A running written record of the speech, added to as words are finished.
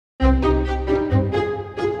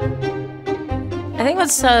I think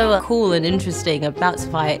what's so cool and interesting about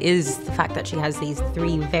Sophia is the fact that she has these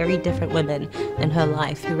three very different women in her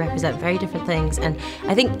life who represent very different things, and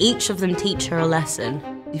I think each of them teach her a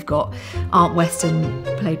lesson. You've got Aunt Weston,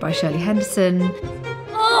 played by Shirley Henderson.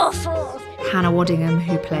 Awful! Hannah Waddingham,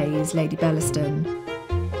 who plays Lady Bellaston.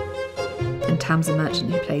 And Tamsin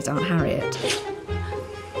Merchant, who plays Aunt Harriet.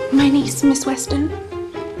 My niece, Miss Weston.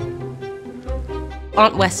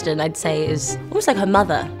 Aunt Weston, I'd say, is almost like her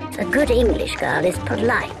mother. A good English girl is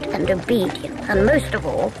polite and obedient, and most of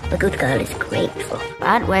all, a good girl is grateful.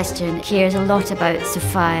 Aunt Weston cares a lot about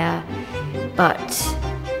Sophia, but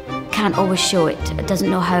can't always show it, doesn't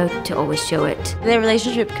know how to always show it. Their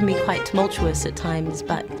relationship can be quite tumultuous at times,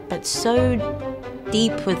 but so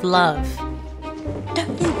deep with love.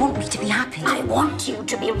 Don't you want me to be happy? I want you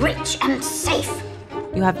to be rich and safe.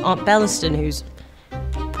 You have Aunt Bellaston, who's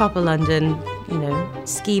proper London, you know,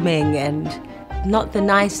 scheming and not the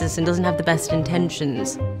nicest and doesn't have the best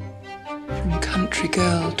intentions. From country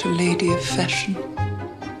girl to lady of fashion,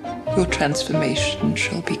 your transformation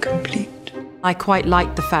shall be complete. I quite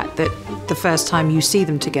like the fact that the first time you see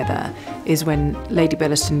them together is when Lady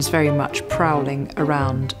Bellaston is very much prowling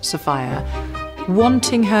around Sophia,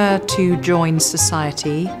 wanting her to join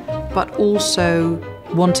society, but also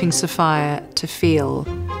wanting Sophia to feel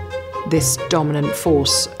this dominant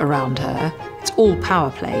force around her. It's all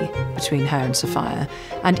power play between her and Sophia,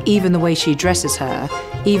 and even the way she dresses her,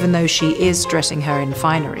 even though she is dressing her in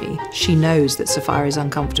finery, she knows that Sophia is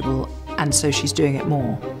uncomfortable, and so she's doing it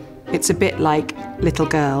more. It's a bit like, little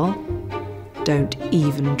girl, don't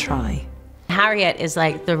even try. Harriet is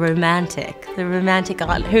like the romantic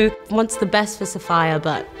aunt who wants the best for Sophia,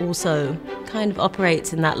 but also kind of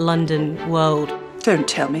operates in that London world. Don't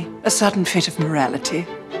tell me. A sudden fit of morality.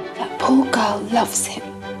 That poor girl loves him.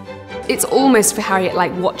 It's almost for Harriet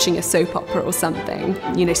like watching a soap opera or something,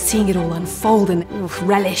 you know, seeing it all unfold and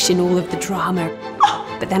relish in all of the drama.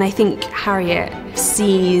 But then I think Harriet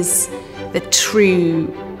sees the true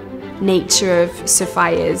nature of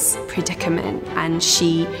Sophia's predicament, and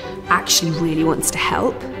she actually really wants to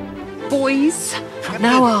help. Boys, from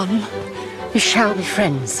now on, we shall be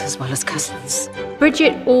friends as well as cousins.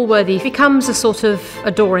 Bridget Allworthy becomes a sort of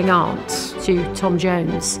adoring aunt to Tom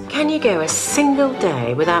Jones. Can you go a single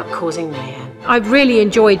day without causing mayhem? I've really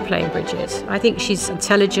enjoyed playing Bridget. I think she's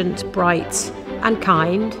intelligent, bright and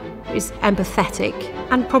kind, is empathetic,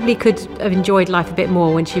 and probably could have enjoyed life a bit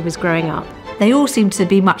more when she was growing up. They all seem to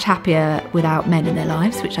be much happier without men in their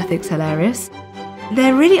lives, which I think is hilarious.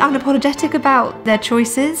 They're really unapologetic about their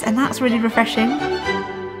choices, and that's really refreshing.